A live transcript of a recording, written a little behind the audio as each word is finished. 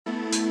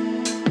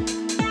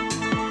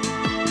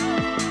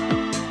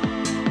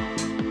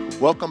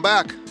Welcome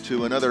back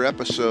to another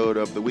episode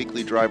of the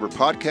Weekly Driver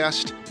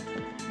Podcast.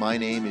 My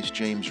name is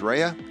James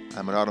Rea.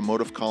 I'm an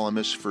automotive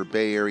columnist for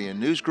Bay Area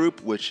News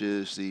Group, which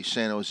is the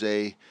San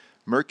Jose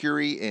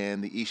Mercury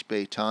and the East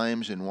Bay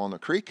Times in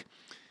Walnut Creek.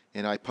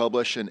 And I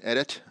publish and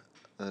edit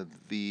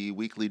the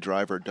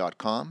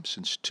weeklydriver.com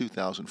since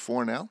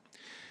 2004 now.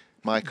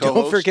 My co-host,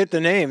 don't forget the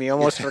name. You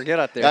almost forget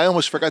it there. I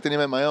almost forgot the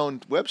name of my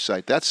own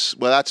website.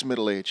 That's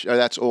middle age.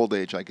 That's old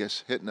age, I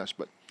guess, hitting us.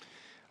 But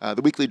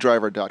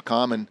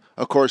theweeklydriver.com. And,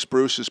 of course,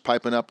 Bruce is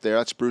piping up there.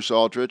 That's Bruce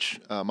Aldrich,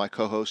 my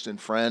co-host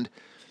and friend.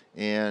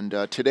 And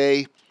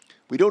today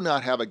we do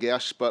not have a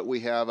guest, but we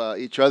have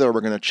each other.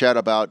 We're going to chat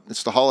about,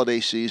 it's the holiday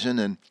season,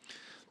 and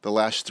the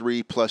last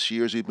 3+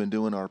 years we've been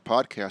doing our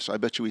podcast. I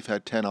bet you we've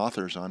had 10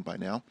 authors on by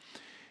now.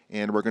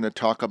 And we're going to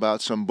talk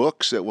about some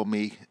books that will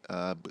be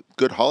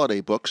good holiday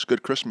books,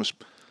 good Christmas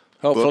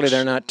Hopefully books.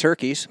 They're not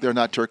turkeys. They're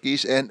not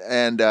turkeys. And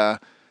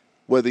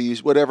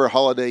whatever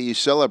holiday you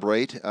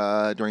celebrate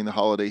during the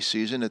holiday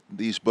season,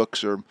 these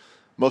books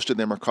most of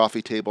them are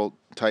coffee table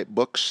type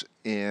books.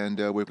 And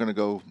we're going to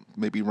go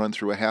maybe run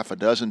through a half a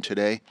dozen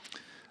today.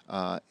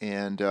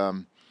 And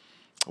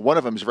one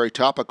of them is very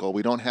topical.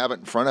 We don't have it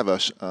in front of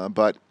us,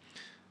 but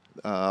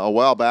a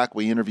while back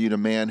we interviewed a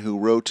man who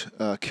wrote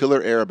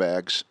Killer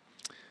Airbags.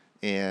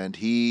 And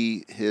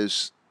he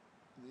has,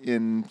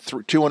 in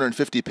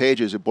 250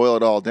 pages, it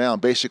boiled it all down.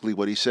 Basically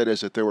what he said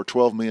is that there were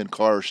 12 million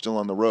cars still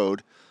on the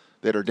road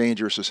that are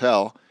dangerous as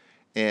hell.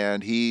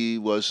 And he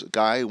was a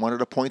guy who wanted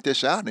to point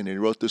this out, and he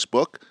wrote this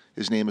book.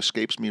 His name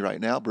escapes me right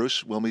now.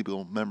 Bruce, maybe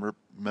we'll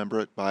remember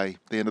it by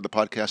the end of the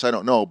podcast. I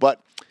don't know.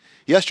 But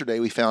yesterday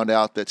we found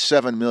out that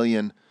 7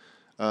 million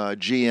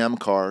GM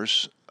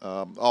cars,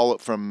 all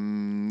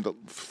from the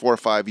 4 or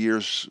 5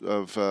 years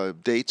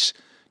of dates,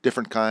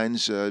 different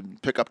kinds,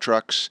 pickup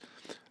trucks,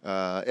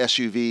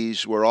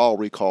 SUVs were all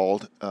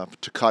recalled,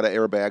 Takata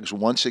airbags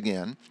once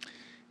again.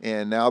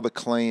 And now the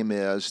claim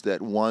is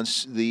that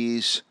once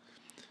these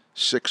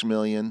 7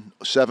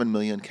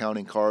 million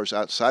counting cars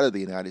outside of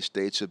the United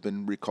States have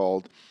been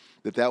recalled,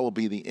 that will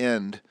be the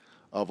end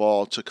of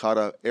all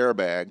Takata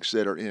airbags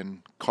that are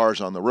in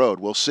cars on the road.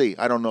 We'll see.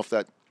 I don't know if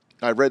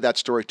I read that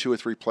story 2 or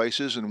 3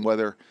 places, and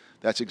whether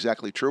that's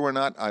exactly true or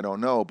not, I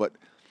don't know. But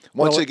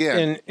once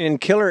again, in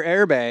killer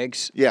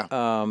airbags,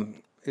 yeah,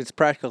 it's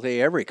practically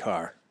every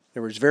car.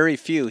 There was very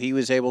few. He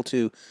was able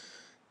to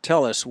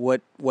tell us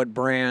what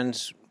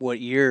brands, what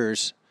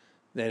years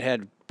that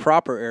had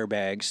proper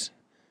airbags,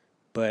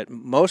 but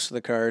most of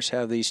the cars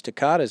have these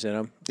Takatas in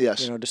them.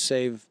 Yes, to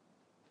save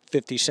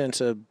 50 cents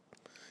a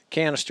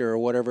canister or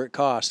whatever it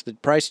costs. The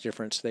price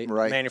difference.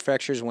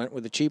 Manufacturers went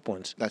with the cheap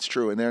ones. That's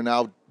true, and they're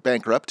now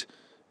bankrupt,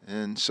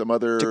 and some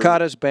other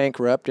Takata's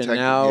bankrupt, and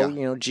now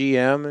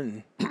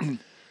GM and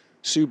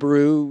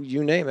Subaru,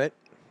 you name it,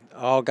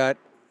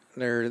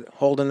 they're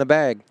holding the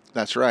bag.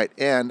 That's right.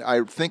 And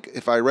I think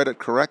if I read it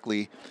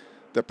correctly,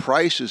 the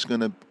price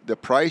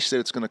that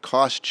it's going to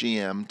cost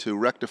GM to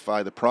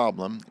rectify the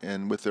problem,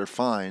 and with their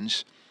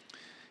fines,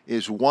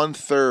 is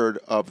 1/3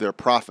 of their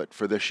profit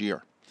for this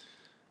year.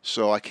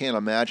 So I can't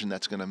imagine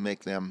that's going to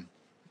make them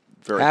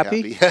very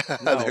happy.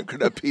 No. They're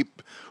going to be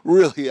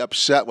really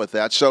upset with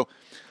that. So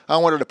I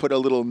wanted to put a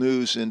little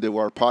news into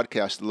our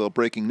podcast, a little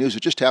breaking news. It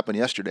just happened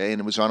yesterday,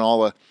 and it was on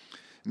all the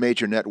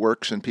major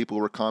networks, and people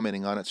were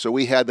commenting on it. So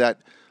we had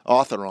that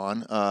author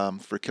on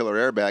for Killer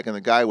Airbag, and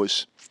the guy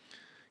was,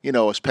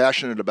 as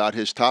passionate about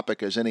his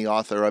topic as any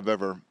author I've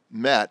ever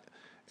met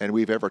and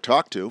we've ever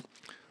talked to,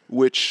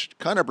 which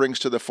kind of brings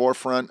to the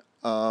forefront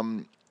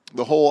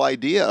the whole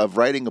idea of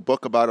writing a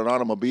book about an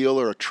automobile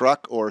or a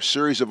truck or a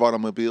series of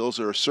automobiles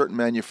or a certain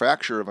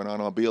manufacturer of an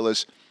automobile.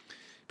 Is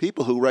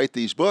people who write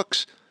these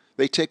books,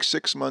 they take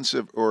 6 months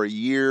or a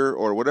year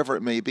or whatever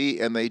it may be,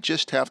 and they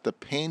just have to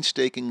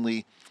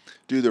painstakingly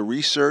do the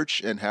research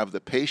and have the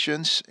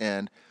patience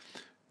and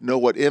know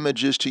what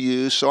images to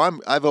use. So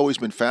I've always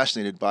been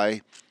fascinated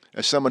by,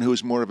 as someone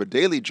who's more of a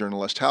daily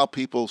journalist, how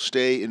people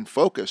stay in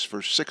focus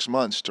for 6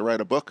 months to write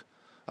a book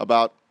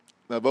about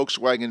a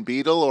Volkswagen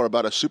Beetle or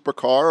about a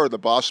supercar or the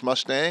Boss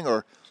Mustang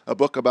or a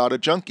book about a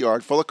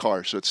junkyard full of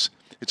cars. So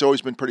it's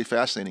always been pretty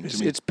fascinating to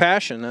me. It's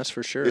passion, that's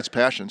for sure. It's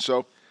passion.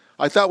 So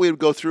I thought we would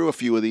go through a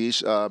few of these.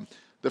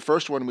 The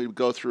first one we would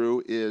go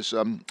through is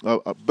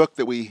a book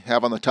that we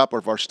have on the top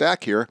of our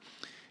stack here.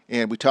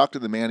 And we talked to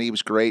the man. He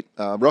was great,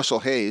 Russell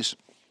Hayes.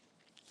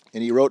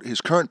 And he wrote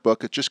his current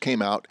book. It just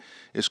came out.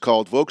 It's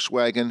called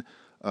Volkswagen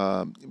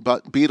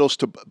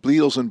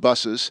Beetles and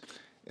Buses,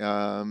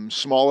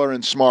 Smaller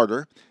and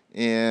Smarter.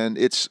 And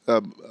it's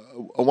a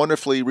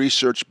wonderfully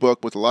researched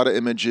book with a lot of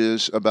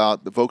images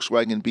about the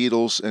Volkswagen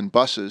Beetles and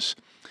buses.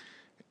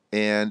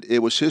 And it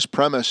was his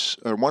premise,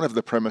 or one of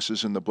the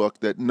premises in the book,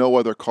 that no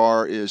other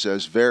car is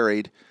as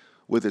varied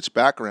with its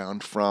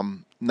background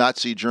from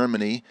Nazi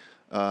Germany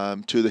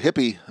to the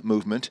hippie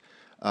movement,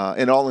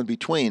 and all in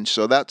between.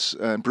 So that's,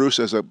 and Bruce,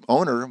 as an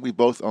owner, we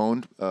both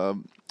owned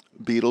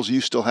Beetles.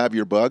 You still have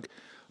your Bug.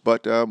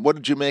 But what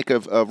did you make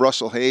of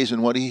Russell Hayes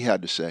and what he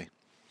had to say?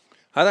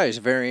 I thought he was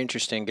a very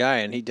interesting guy,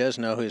 and he does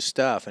know his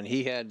stuff. And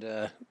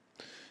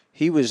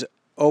he was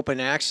open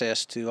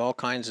access to all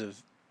kinds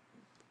of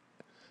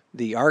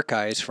the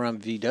archives from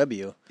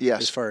VW.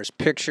 Yes. As far as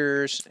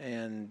pictures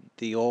and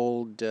the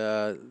old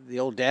data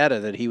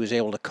that he was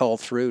able to cull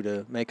through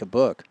to make a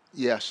book.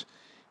 Yes.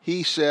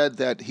 He said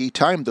that he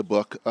timed the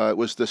book. It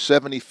was the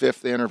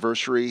 75th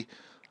anniversary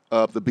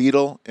of the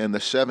Beetle and the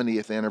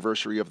 70th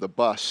anniversary of the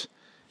bus.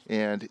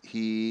 And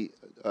the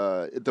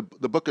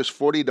book is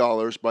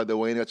 $40, by the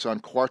way, and it's on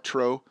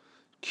Quarto,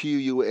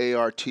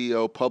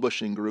 Quarto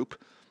Publishing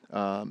Group.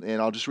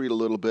 And I'll just read a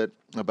little bit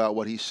about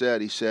what he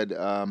said. He said,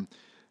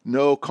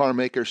 no car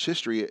maker's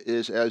history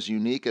is as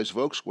unique as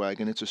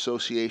Volkswagen, its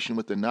association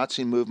with the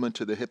Nazi movement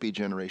to the hippie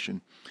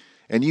generation.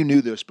 And you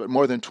knew this, but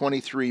more than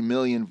 23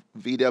 million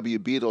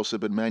VW Beetles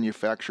have been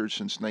manufactured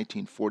since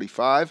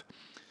 1945.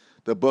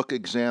 The book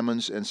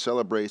examines and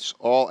celebrates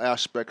all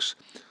aspects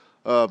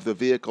of the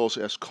vehicles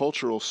as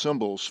cultural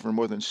symbols for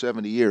more than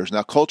 70 years.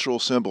 Now, cultural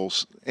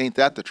symbols, ain't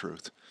that the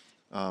truth?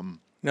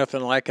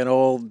 Nothing like an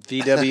old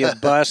VW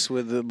bus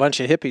with a bunch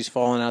of hippies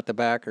falling out the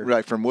back.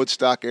 Right, from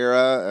Woodstock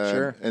era.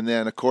 Sure. And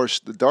then, of course,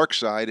 the dark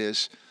side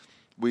is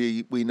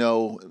we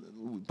know,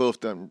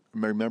 both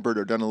remembered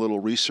or done a little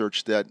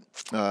research that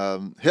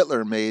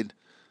Hitler made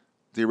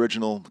the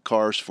original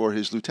cars for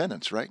his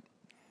lieutenants, right?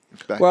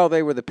 Well,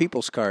 they were the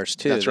people's cars,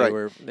 too. That's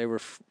right. They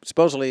were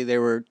supposedly they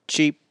were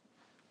cheap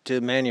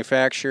to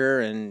manufacture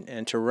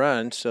and to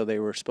run, so they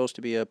were supposed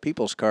to be a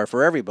people's car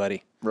for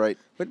everybody. Right.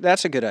 But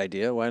that's a good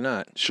idea. Why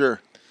not? Sure.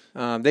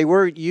 They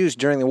were used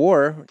during the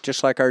war,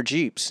 just like our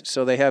Jeeps,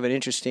 so they have an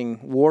interesting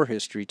war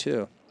history,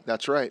 too.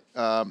 That's right.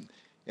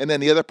 And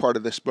then the other part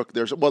of this book,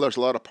 there's a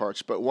lot of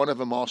parts, but one of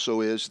them also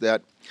is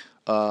that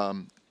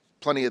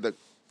plenty of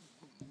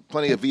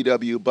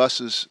VW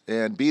buses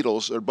and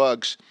Beetles or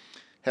Bugs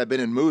had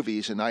been in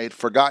movies, and I had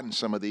forgotten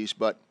some of these,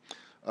 but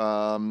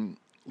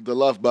the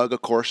Love Bug,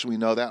 of course, we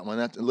know that one.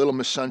 That's Little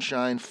Miss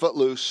Sunshine,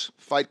 Footloose,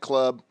 Fight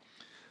Club,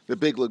 The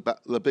Big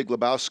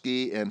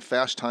Lebowski, and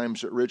Fast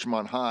Times at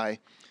Ridgemont High.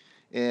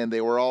 And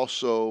they were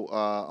also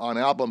on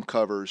album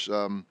covers.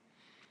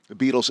 The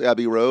Beatles'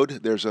 Abbey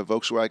Road, there's a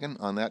Volkswagen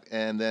on that,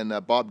 and then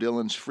Bob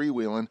Dylan's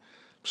Freewheelin'.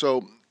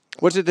 So,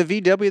 was it the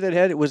VW that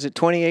had it? Was it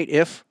 28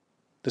 if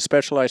the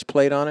specialized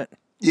plate on it?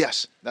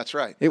 Yes, that's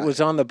right. It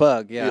was on the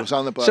Bug. Yeah, it was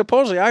on the Bug.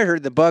 Supposedly, I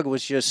heard the Bug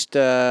was just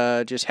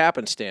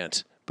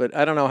happenstance, but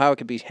I don't know how it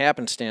could be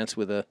happenstance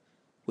with a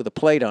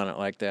plate on it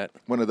like that.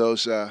 One of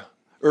those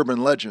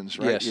urban legends,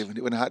 right? Yes.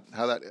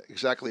 How that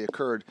exactly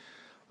occurred.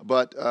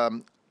 But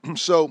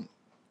so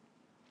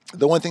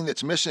the one thing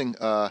that's missing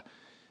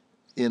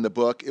in the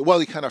book, well,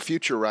 he kind of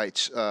future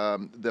writes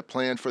the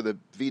plan for the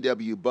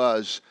VW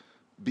Buzz,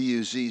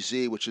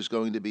 BUZZ, which is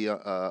going to be an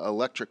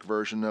electric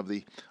version of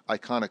the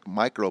iconic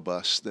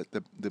microbus that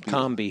the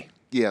Combi.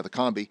 Yeah, the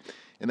Combi,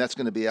 and that's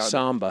going to be out.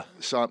 Samba.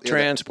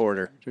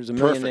 Transporter. There's a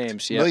million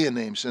names. Yeah. Million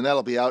names, and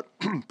that'll be out.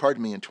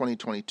 Pardon me, in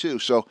 2022.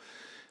 So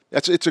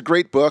it's a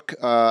great book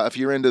if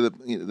you're into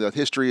the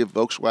history of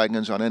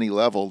Volkswagens on any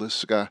level.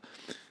 This guy.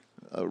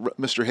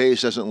 Mr.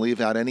 Hayes doesn't leave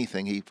out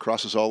anything. He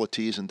crosses all the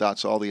T's and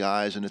dots all the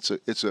I's, and it's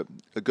a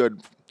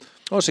good.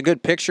 Oh, it's a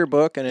good picture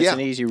book, and it's an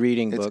easy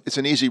reading book. It's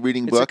an easy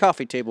reading book. It's a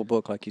coffee table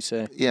book, like you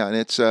say. Yeah, and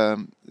it's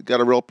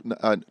got a real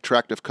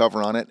attractive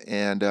cover on it,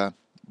 and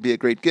be a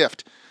great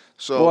gift.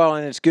 So well,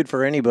 and it's good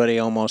for anybody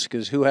almost,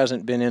 because who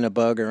hasn't been in a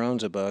Bug or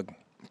owns a Bug?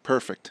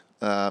 Perfect.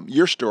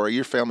 Your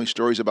family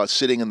story is about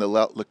sitting in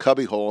the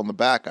cubby hole in the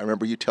back. I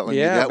remember you telling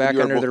me that. Yeah, back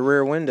under the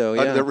rear window.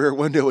 Under the rear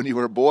window when you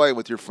were a boy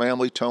with your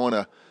family towing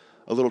a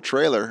little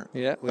trailer.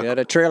 Yeah, we had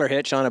a trailer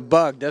hitch on a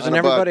Bug. Doesn't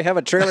everybody have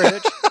a trailer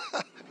hitch?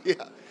 Yeah,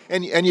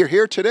 and you're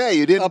here today.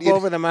 You didn't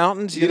over the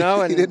mountains, you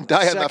know, and you didn't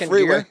die on the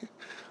freeway. Gear.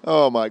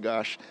 Oh my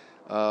gosh.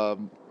 The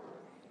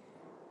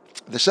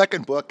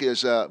second book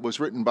was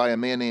written by a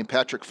man named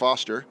Patrick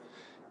Foster,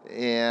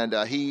 and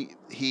he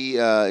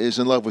is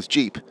in love with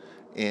Jeep,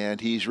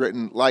 and he's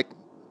written, like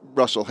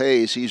Russell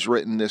Hayes, he's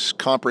written this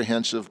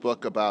comprehensive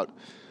book about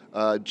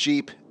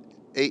Jeep.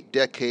 8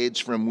 decades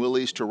from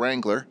Willys to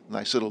Wrangler.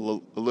 Nice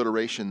little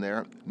alliteration there.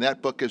 And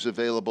that book is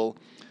available,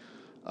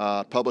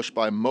 published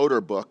by Motor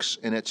Books,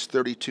 and it's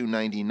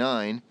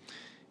 $32.99.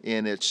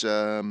 And it's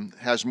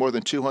has more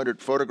than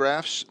 200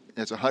 photographs.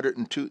 It's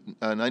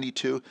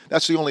 192.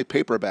 That's the only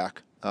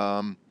paperback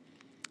on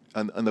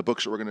the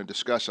books that we're going to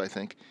discuss, I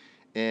think.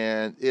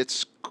 And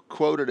it's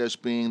quoted as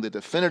being the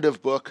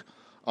definitive book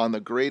on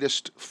the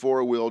greatest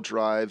four-wheel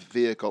drive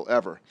vehicle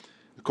ever.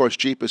 Of course,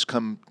 Jeep has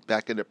come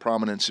back into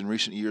prominence in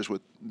recent years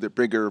with the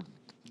bigger.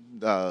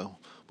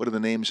 What are the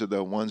names of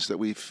the ones that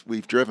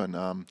we've driven?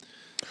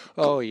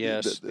 Oh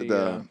yes,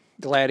 the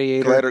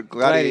Gladiator.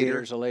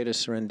 Gladiator is the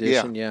latest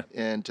rendition. Yeah.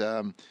 And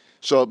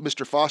so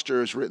Mr. Foster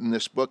has written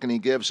this book, and he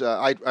gives.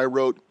 I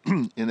wrote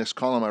in this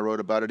column I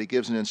wrote about it. He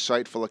gives an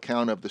insightful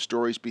account of the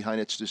stories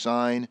behind its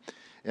design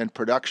and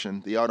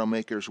production. The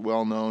automaker's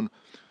well-known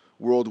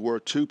World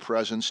War II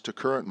presence to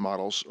current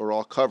models are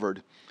all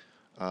covered.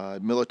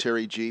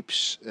 Military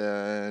Jeeps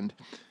and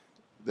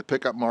the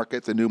pickup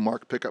market, the new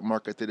pickup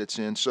market that it's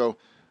in. So,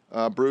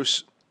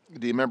 Bruce,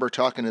 do you remember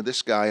talking to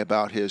this guy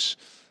about his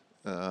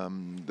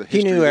The He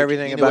history. knew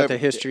everything about the every-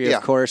 history, yeah.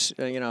 of course.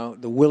 The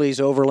Willys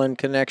Overland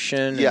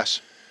connection.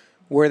 Yes.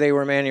 Where they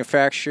were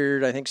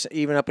manufactured. I think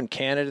even up in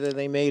Canada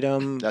they made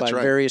them That's by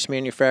right. various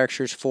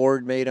manufacturers.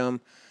 Ford made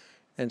them.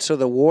 And so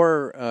the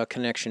war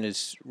connection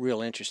is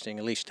real interesting,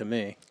 at least to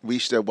me. We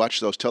used to watch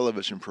those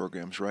television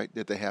programs, right?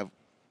 That they have.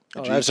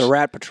 Oh, that's a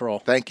Rat Patrol.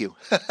 Thank you.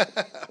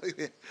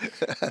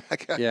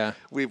 Yeah.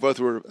 We both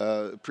were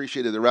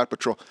appreciated the Rat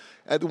Patrol.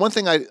 The one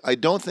thing I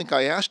don't think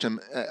I asked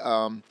him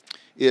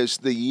is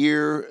the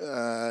year,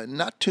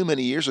 not too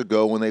many years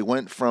ago, when they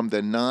went from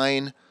the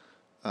 9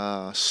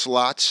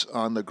 slots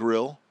on the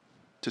grill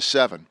to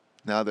 7.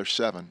 Now there's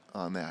 7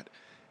 on that.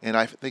 And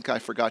I think I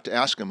forgot to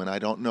ask him, and I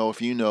don't know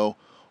if you know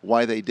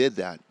why they did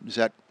that. Does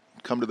that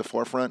come to the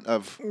forefront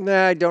of?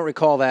 Nah, I don't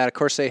recall that. Of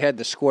course, they had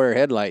the square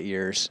headlight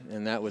years,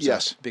 and that was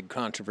Yes. a big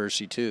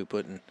controversy too,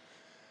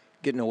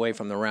 getting away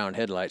from the round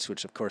headlights,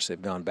 which of course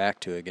they've gone back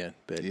to again.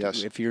 But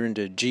Yes. if you're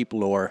into Jeep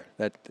lore,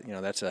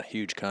 that's a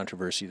huge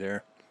controversy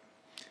there.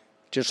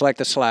 Just like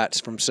the slats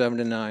from 7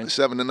 to 9.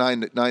 7 to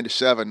 9, 9 to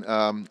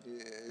 7.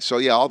 So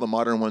yeah, all the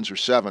modern ones are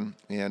 7,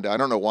 and I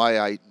don't know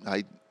why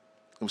it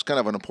was kind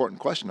of an important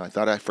question. I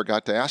thought I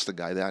forgot to ask the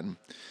guy that, and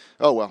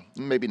oh well,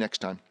 maybe next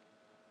time.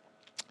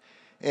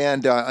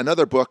 And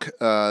another book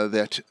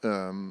that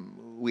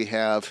we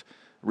have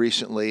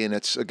recently, and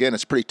it's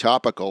pretty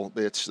topical.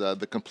 It's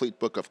the Complete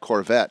Book of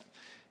Corvette,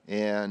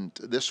 and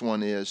this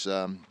one is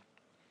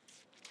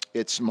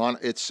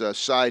its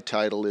side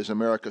title is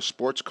America's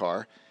Sports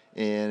Car,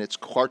 and it's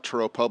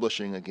Quartero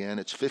Publishing again.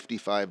 It's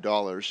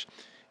 $55,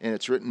 and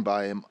it's written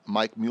by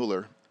Mike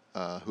Mueller,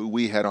 who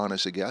we had on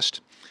as a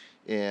guest,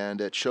 and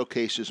it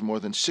showcases more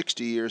than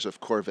 60 years of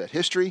Corvette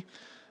history.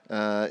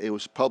 It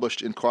was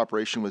published in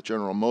cooperation with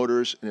General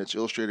Motors, and it's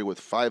illustrated with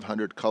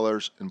 500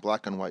 colors and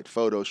black and white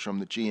photos from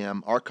the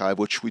GM archive,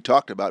 which we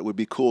talked about. It would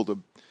be cool to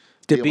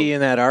be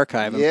in that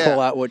archive and Yeah. pull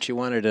out what you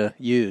wanted to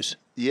use.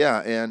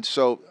 Yeah, and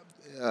so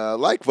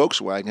like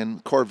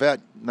Volkswagen,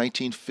 Corvette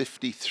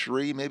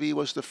 1953 maybe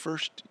was the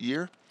first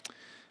year,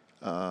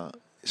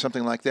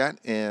 something like that,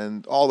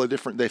 and all the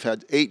different. They've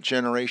had 8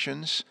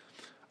 generations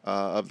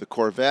of the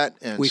Corvette,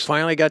 and We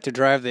finally got to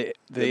drive the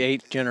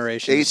 8th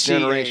generation. Eighth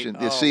generation,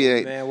 the oh,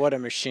 C8. Man, what a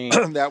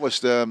machine. that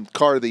was the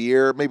car of the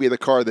year, maybe the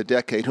car of the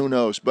decade, who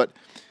knows? But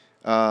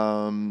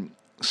some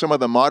of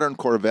the modern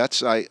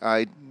Corvettes,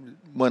 I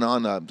went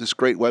on this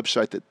great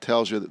website that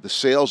tells you that the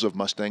sales of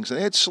Mustangs, and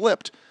it had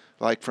slipped,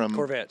 like from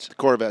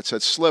Corvettes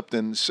had slipped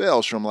in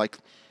sales from like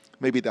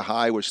maybe the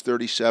high was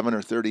 37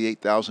 or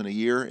 38,000 a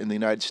year in the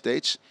United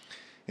States,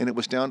 and it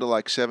was down to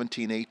like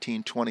 17,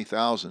 18,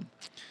 20,000.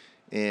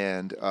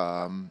 And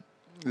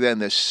then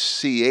the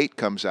C8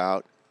 comes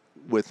out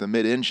with the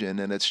mid-engine,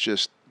 and it's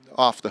just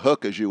off the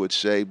hook, as you would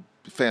say.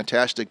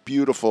 Fantastic,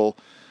 beautiful,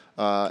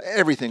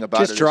 everything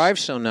about it. Just drives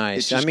so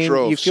nice. just you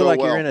drove feel so like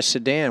well. you're in a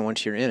sedan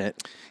once you're in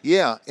it.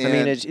 Yeah. I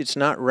mean, it's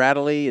not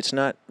rattly. It's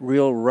not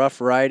real rough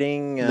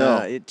riding. No,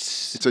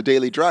 it's a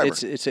daily driver.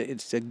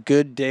 It's a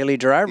good daily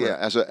driver. Yeah,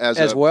 as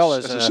as well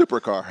as a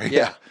supercar.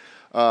 Yeah.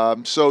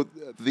 So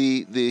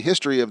the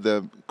history of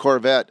the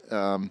Corvette.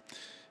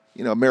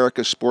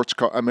 America's sports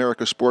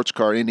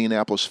car,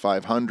 Indianapolis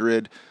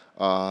 500.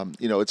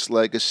 Its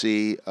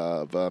legacy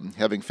of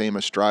having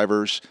famous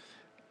drivers,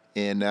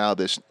 and now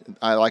this.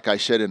 Like I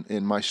said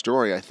in my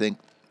story, I think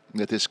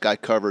that this guy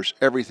covers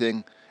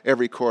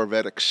every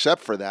Corvette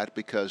except for that,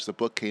 because the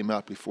book came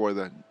out before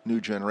the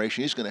new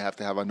generation. He's going to have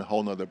a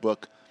whole nother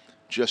book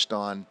just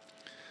on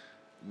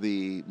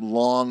the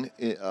long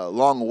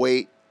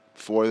wait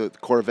for the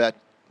Corvette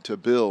to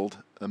build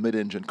a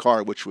mid-engine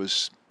car, which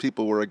was,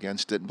 people were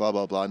against it and blah,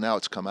 blah, blah. Now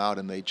it's come out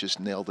and they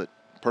just nailed it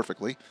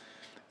perfectly.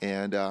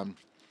 And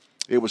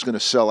it was going to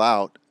sell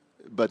out,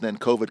 but then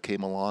COVID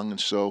came along, and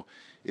so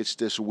it's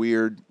this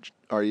weird,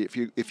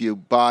 if you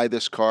buy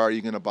this car, are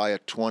you going to buy a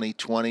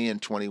 2020 and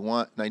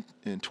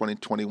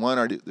 2021,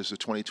 or is the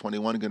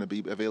 2021 going to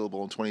be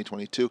available in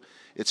 2022?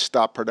 It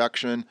stopped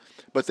production,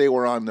 but they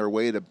were on their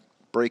way to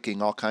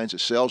breaking all kinds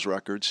of sales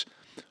records,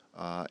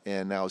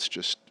 and now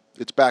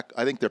it's back.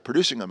 I think they're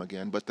producing them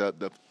again, but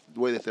the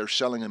way that they're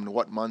selling them in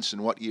what months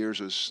and what years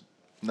is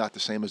not the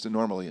same as it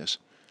normally is.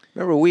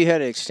 Remember, we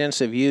had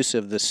extensive use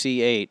of the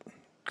C8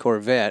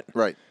 Corvette.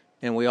 Right.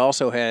 And we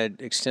also had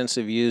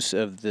extensive use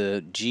of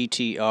the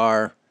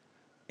GTR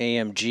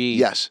AMG.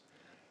 Yes.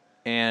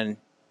 And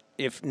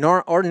if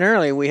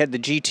ordinarily we had the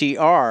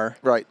GTR,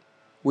 right,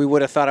 we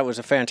would have thought it was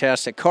a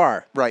fantastic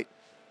car. Right.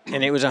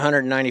 And it was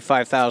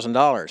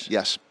 $195,000.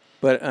 Yes.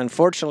 But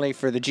unfortunately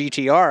for the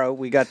GTR,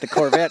 we got the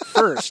Corvette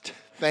first.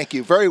 Thank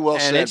you. Very well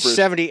said, Bruce.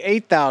 And it's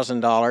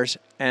 $78,000,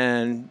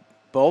 and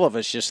both of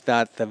us just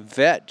thought the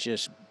Vette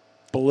just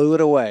blew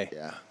it away.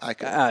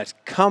 Yeah.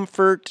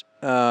 Comfort,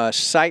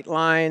 sight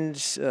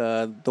lines,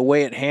 the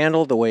way it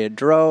handled, the way it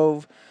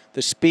drove,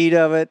 the speed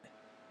of it.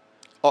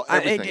 Oh,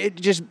 everything.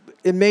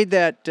 It made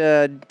that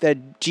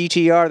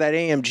GTR, that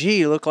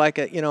AMG, look like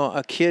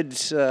a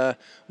kid's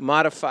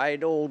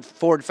modified old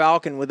Ford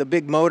Falcon with a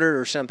big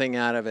motor or something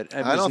out of it.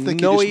 I don't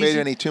think you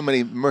just made too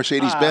many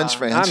Mercedes-Benz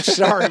fans. I'm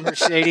sorry,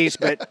 Mercedes,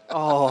 but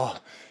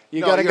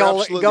You No, got to you're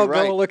absolutely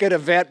right. go look at a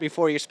vet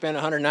before you spend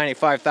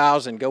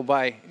 $195,000.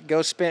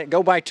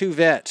 Go buy 2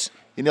 vets.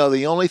 You know,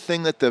 the only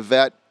thing that the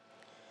vet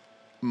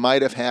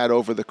might have had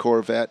over the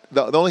Corvette,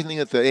 the only thing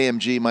that the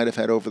AMG might have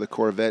had over the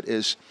Corvette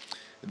is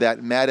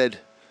that matted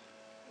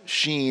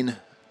sheen,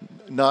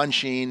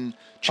 non-sheen,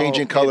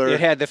 changing color. It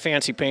had the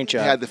fancy paint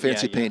job. It had the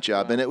fancy paint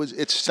job, well, and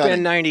it's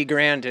stunning. Spend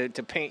 $90,000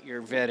 to paint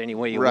your vet any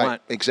way you right,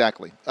 want.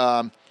 Exactly.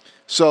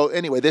 So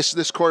anyway,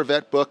 this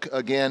Corvette book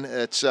again,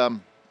 it's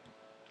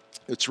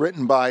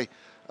written by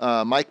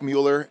Mike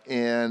Mueller,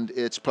 and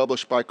it's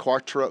published by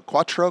Quattro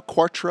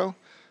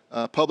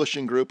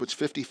Publishing Group. It's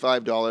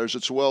 $55.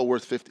 It's well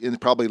worth $50,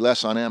 and probably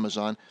less on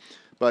Amazon.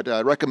 But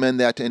I recommend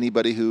that to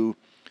anybody who,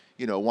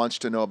 wants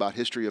to know about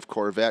history of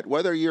Corvette.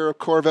 Whether you're a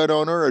Corvette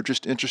owner or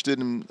just interested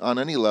in on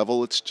any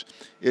level, it's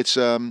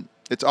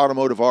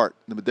automotive art,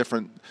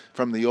 different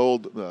from the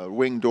old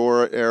wing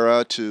door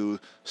era to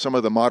some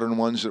of the modern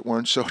ones that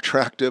weren't so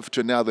attractive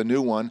to now the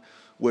new one,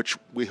 which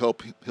we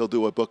hope he'll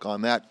do a book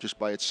on that just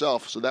by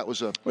itself. So that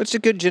was Well, it's a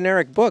good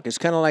generic book. It's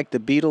kind of like the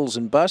Beatles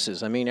and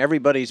buses. I mean,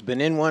 everybody's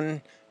been in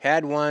one,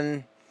 had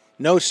one,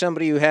 knows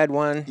somebody who had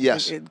one.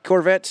 Yes.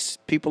 Corvettes,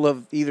 people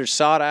have either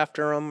sought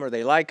after them or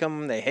they like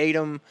them, they hate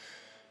them.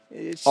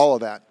 It's all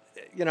of that.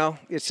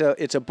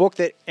 It's a book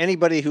that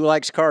anybody who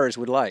likes cars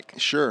would like.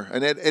 Sure,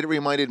 and it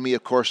reminded me,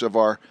 of course, of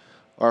our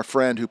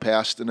friend who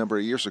passed a number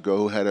of years ago,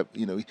 who had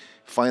he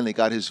finally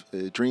got his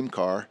dream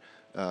car,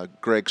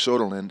 Greg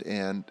Soderland,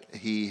 and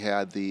he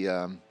had the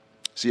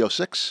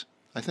Z06,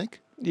 I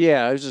think.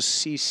 Yeah, it was a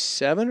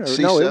C7 or C7.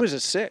 no, it was a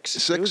 6.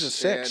 6. It was a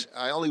 6. And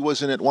I only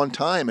was in it one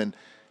time, and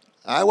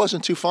I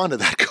wasn't too fond of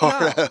that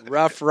car. No,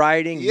 rough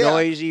riding, Yeah.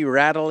 noisy,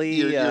 rattly.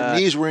 Your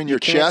knees were in your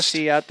can't chest.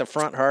 See out the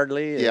front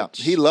hardly. Yeah,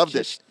 It's he loved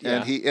just, it,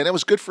 and it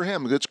was good for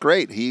him. It's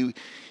great. He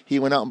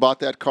went out and bought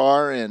that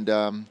car, and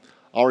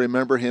I'll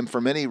remember him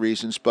for many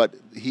reasons. But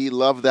he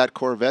loved that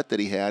Corvette that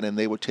he had, and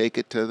they would take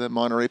it to the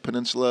Monterey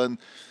Peninsula,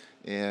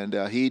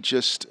 and he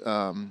just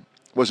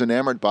was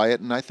enamored by it.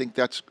 And I think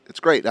it's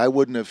great. I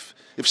wouldn't have,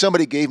 if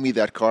somebody gave me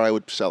that car, I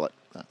would sell it.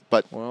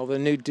 But the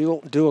new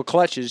dual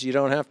clutches, you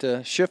don't have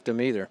to shift them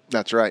either.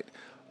 That's right.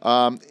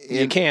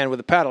 You can with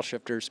the paddle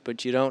shifters,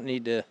 but you don't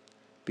need to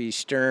be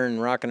stern,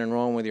 rocking and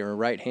rolling with your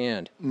right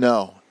hand.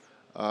 No.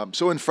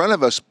 So in front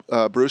of us,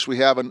 Bruce, we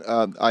have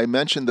I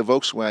mentioned the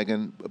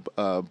Volkswagen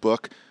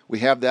book. We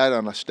have that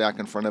on a stack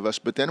in front of us,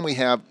 but then we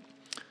have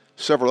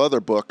several other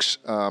books.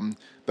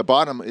 The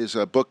bottom is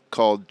a book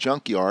called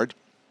Junkyard,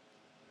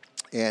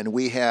 and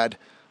we had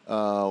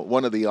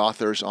one of the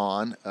authors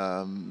on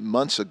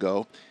months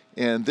ago.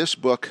 And this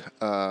book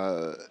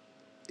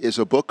is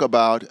a book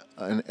about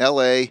an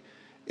L.A.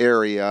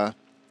 area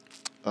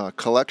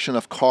collection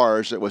of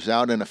cars that was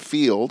out in a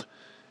field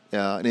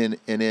and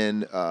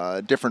in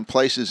different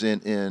places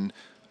in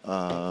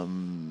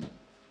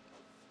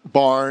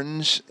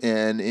barns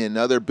and in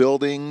other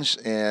buildings,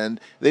 and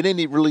they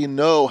didn't really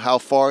know how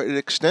far it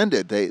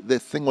extended. The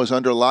thing was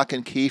under lock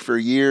and key for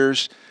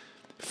years.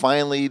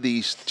 Finally,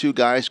 these two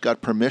guys got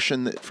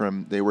permission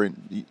they were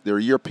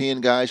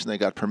European guys, and they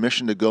got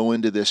permission to go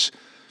into this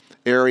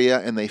area,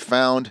 and they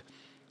found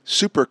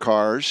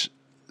supercars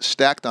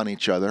stacked on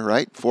each other,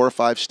 right? 4 or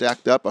 5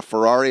 stacked up, a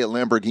Ferrari, a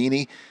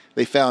Lamborghini.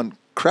 They found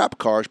crap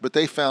cars, but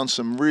they found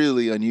some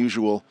really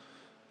unusual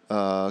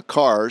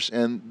cars,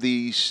 and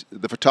the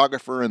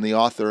photographer and the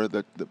author,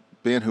 the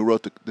man who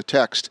wrote the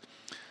text,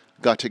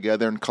 got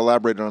together and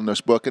collaborated on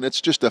this book, and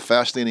it's just a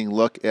fascinating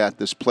look at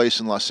this place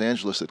in Los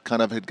Angeles that kind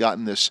of had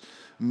gotten this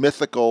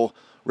mythical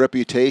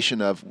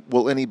reputation of,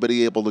 will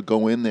anybody able to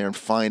go in there and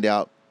find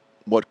out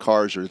what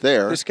cars are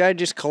there? This guy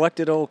just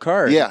collected old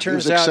cars. Yeah, it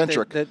turns he was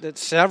eccentric. out that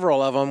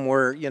several of them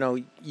were,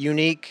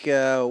 unique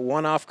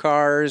one-off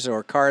cars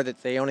or car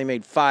that they only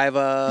made 5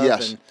 of.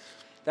 Yes. And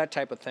that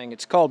type of thing.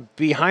 It's called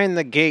Behind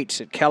the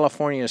Gates at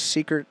California's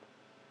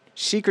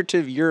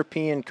Secretive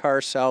European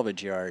Car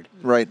Salvage Yard.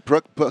 Right.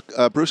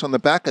 Bruce, on the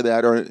back of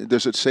that, or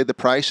does it say the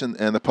price and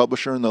the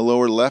publisher in the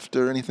lower left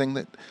or anything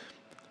that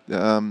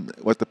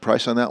what the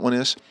price on that one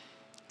is?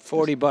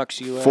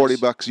 $40 US.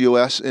 $40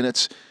 US, and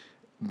it's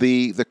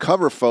the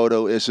cover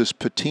photo is this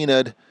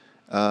patinaed.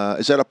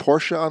 Is that a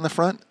Porsche on the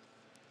front?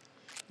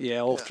 Yeah,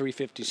 old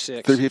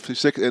 356.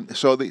 356, and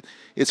so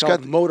it's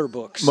got motor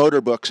books. Motor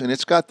books, and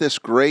it's got this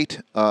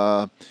great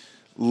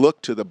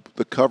look to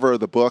the cover of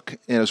the book,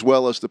 and as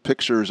well as the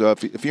pictures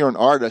of. If you're an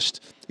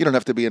artist, you don't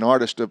have to be an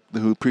artist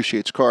who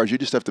appreciates cars. You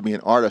just have to be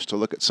an artist to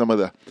look at some of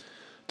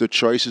the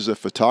choices of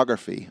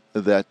photography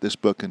that this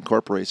book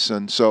incorporates.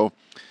 And so,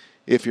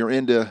 if you're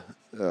into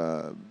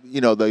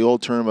the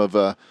old term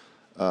of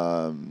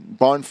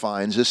barn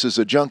finds, this is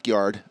a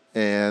junkyard,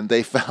 and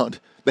they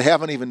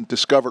haven't even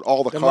discovered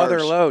all the cars.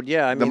 Mother lode,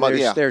 yeah. I mean,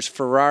 there's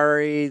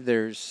Ferrari,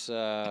 there's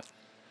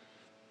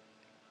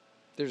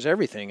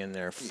everything in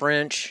there.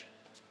 French.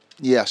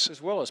 Yes.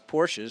 As well as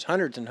Porsches,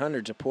 hundreds and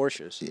hundreds of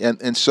Porsches.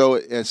 And so,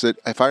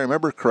 if I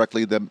remember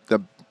correctly, the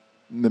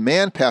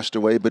man passed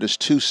away, but his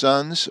 2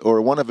 sons,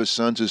 or one of his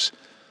sons, is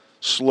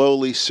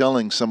slowly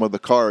selling some of the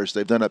cars.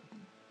 They've done it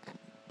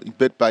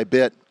bit by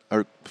bit,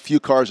 or a few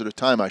cars at a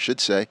time, I should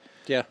say.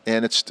 Yeah.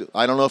 And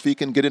I don't know if you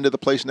can get into the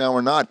place now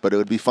or not, but it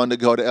would be fun to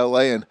go to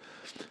L.A. and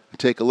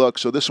take a look.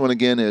 So this one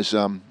again is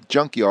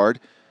Junkyard,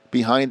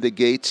 behind the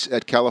gates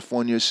at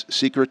California's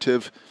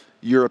secretive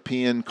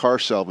European car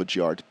salvage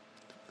yard.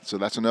 So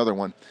that's another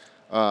one.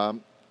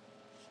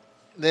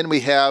 Then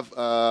we have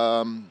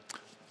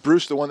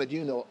Bruce, the one that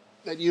you know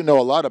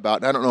a lot about.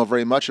 And I don't know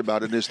very much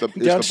about it. Is the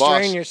Don't Boss.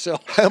 strain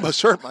yourself. I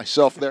almost hurt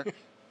myself there.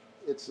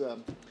 It's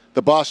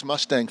the Boss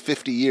Mustang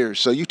 50 years.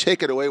 So you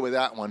take it away with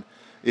that one,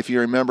 if you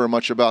remember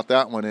much about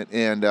that one.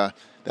 And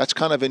that's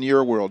kind of in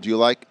your world. You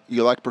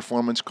like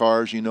performance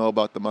cars. You know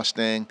about the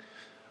Mustang.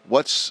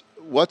 What's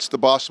the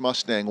Boss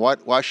Mustang?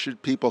 Why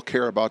should people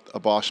care about a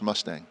Boss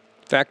Mustang?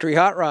 Factory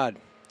hot rod.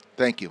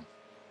 Thank you.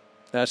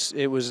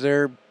 It was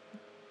their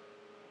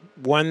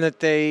one that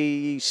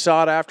they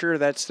sought after.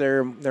 That's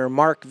their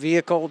mark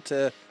vehicle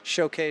to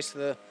showcase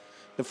the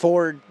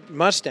Ford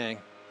Mustang,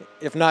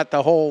 if not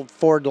the whole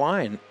Ford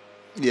line.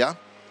 Yeah.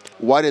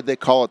 Why did they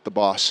call it the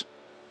Boss?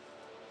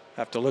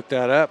 Have to look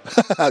that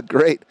up.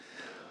 Great.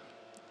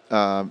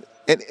 And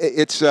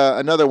it's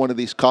another one of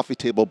these coffee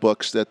table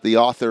books that the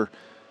author,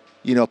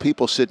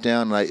 people sit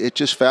down, and it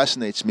just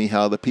fascinates me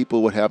how the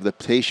people would have the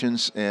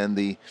patience and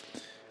the,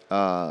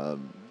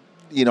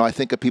 I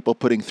think of people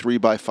putting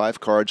 3x5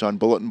 cards on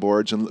bulletin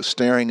boards and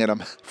staring at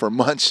them for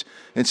months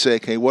and say,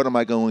 okay, what am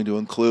I going to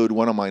include?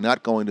 What am I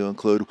not going to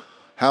include?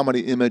 How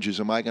many images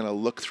am I going to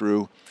look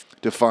through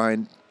to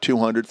find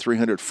 200,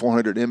 300,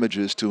 400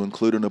 images to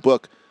include in a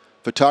book?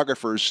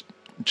 Photographers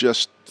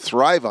just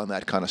thrive on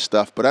that kind of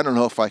stuff, but I don't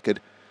know if I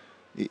could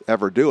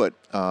ever do it.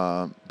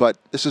 But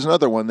this is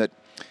another one that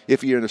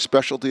if you're in a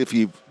specialty, if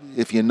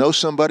you know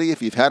somebody,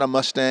 if you've had a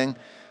Mustang,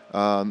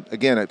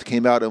 again, it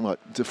came out in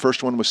the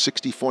first one was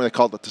 64. They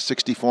called it the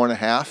 64 and a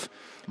half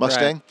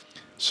Mustang. Right.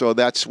 So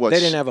that's what they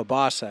didn't have a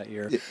Boss that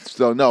year.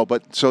 So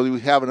we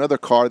have another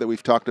car that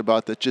we've talked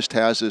about that just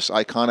has this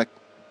iconic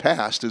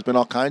past. There's been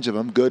all kinds of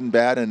them, good and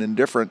bad and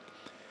indifferent.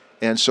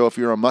 And so if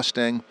you're a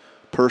Mustang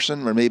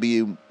person, or maybe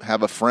you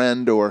have a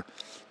friend, or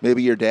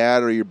maybe your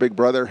dad or your big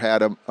brother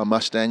had a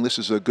Mustang, this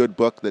is a good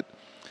book that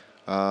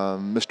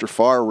Mr.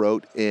 Farr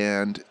wrote,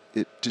 and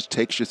it just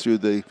takes you through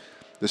the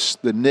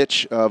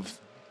niche of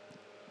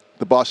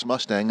the Boss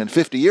Mustang and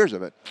 50 years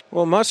of it.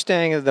 Well,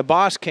 Mustang, the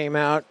Boss came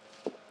out,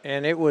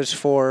 and it was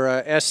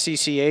for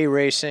SCCA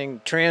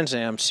Racing Trans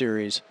Am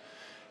series,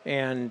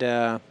 and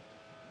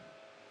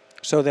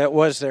so that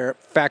was their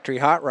factory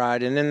hot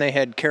rod. And then they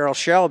had Carroll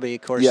Shelby,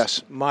 of course,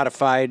 yes,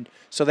 modified.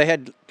 So they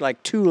had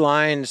like two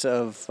lines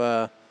of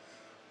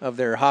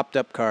their hopped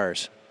up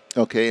cars.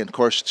 Okay, and of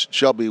course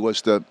Shelby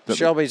was the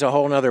Shelby's a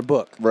whole other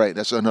book. Right,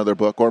 that's another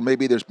book. Or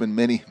maybe there's been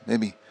maybe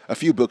a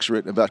few books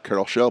written about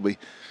Carroll Shelby.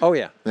 Oh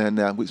yeah. And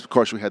of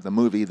course we had the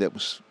movie that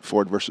was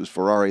Ford versus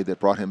Ferrari that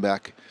brought him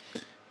back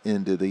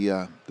into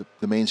the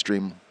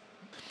mainstream.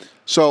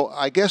 So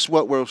I guess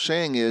what we're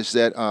saying is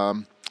that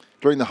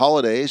during the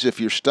holidays, if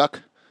you're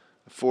stuck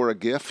for a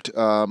gift,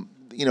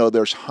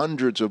 there's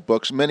hundreds of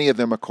books. Many of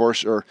them, of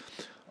course, are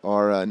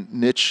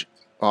niche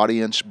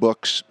audience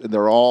books.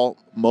 They're all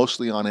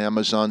mostly on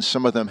Amazon.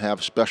 Some of them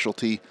have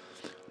specialty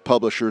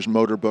publishers.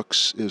 Motor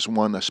Books is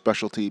one, a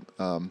specialty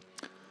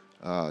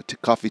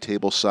coffee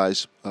table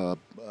size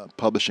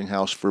publishing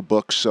house for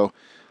books. So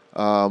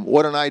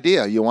what an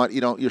idea.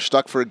 You're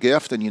stuck for a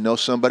gift and you know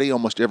somebody.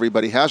 Almost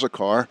everybody has a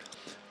car.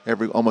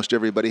 Almost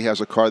everybody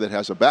has a car that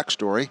has a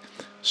backstory.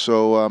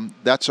 So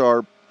that's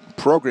our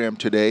program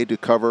today to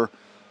cover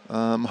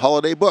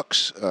holiday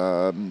books.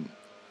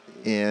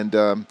 And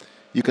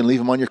you can leave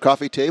them on your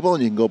coffee table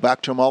and you can go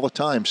back to them all the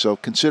time. So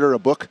consider a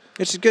book.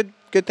 It's a good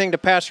thing to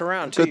pass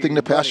around, too. Good thing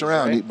to pass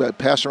around. Right?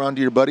 Pass around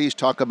to your buddies,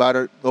 talk about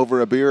it over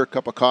a beer, a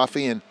cup of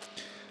coffee, and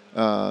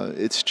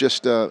it's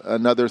just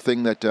another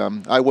thing that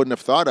I wouldn't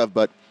have thought of,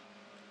 but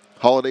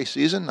holiday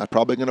season, I'm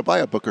probably going to buy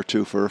a book or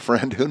two for a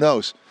friend. Who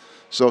knows?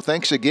 So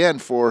thanks again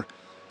for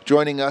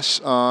joining us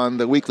on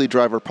the Weekly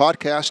Driver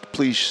podcast.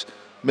 Please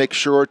make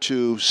sure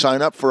to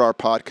sign up for our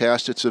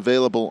podcast. It's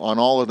available on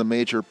all of the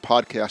major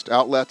podcast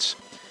outlets.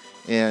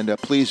 And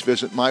please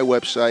visit my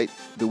website,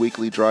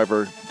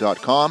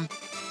 theweeklydriver.com.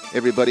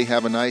 Everybody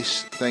have a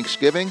nice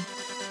Thanksgiving.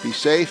 Be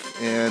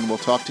safe, and we'll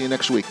talk to you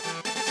next week.